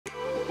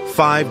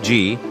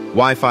5G,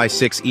 Wi-Fi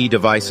 6E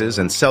devices,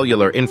 and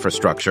cellular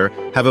infrastructure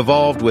have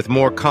evolved with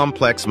more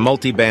complex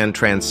multi-band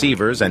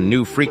transceivers and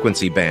new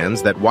frequency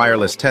bands that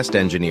wireless test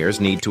engineers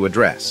need to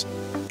address.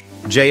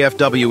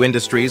 JFW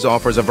Industries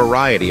offers a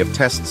variety of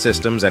test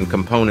systems and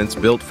components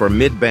built for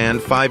mid-band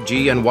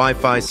 5G and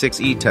Wi-Fi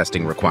 6E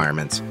testing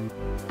requirements.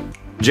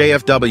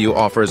 JFW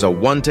offers a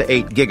 1 to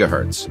 8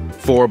 GHz,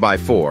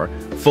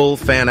 4x4, full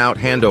fan-out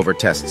handover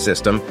test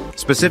system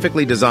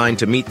specifically designed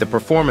to meet the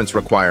performance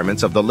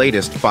requirements of the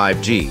latest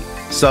 5G,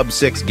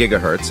 sub-6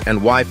 GHz, and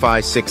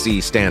Wi-Fi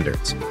 6E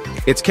standards.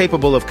 It's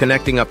capable of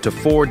connecting up to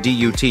 4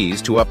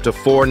 DUTs to up to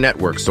 4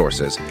 network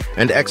sources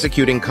and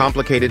executing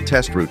complicated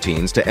test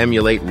routines to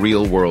emulate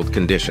real-world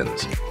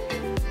conditions.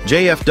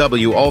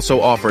 JFW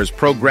also offers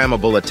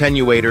programmable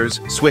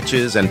attenuators,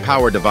 switches, and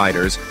power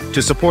dividers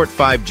to support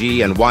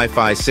 5G and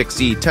Wi-Fi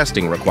 6E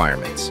testing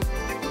requirements.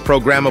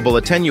 Programmable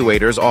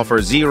attenuators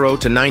offer 0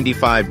 to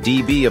 95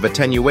 dB of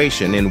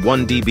attenuation in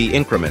 1 dB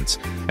increments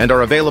and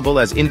are available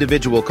as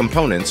individual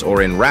components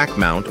or in rack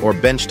mount or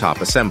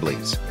benchtop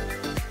assemblies.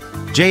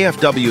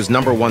 JFW's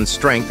 #1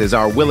 strength is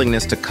our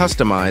willingness to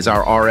customize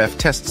our RF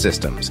test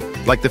systems,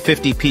 like the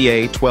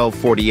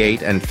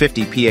 50PA1248 and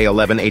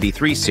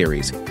 50PA1183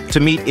 series, to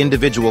meet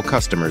individual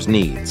customers'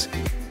 needs.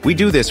 We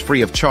do this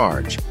free of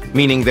charge,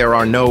 meaning there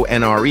are no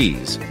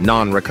NREs,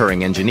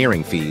 non-recurring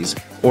engineering fees,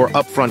 or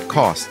upfront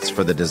costs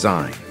for the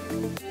design.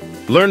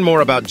 Learn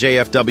more about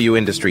JFW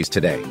Industries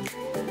today.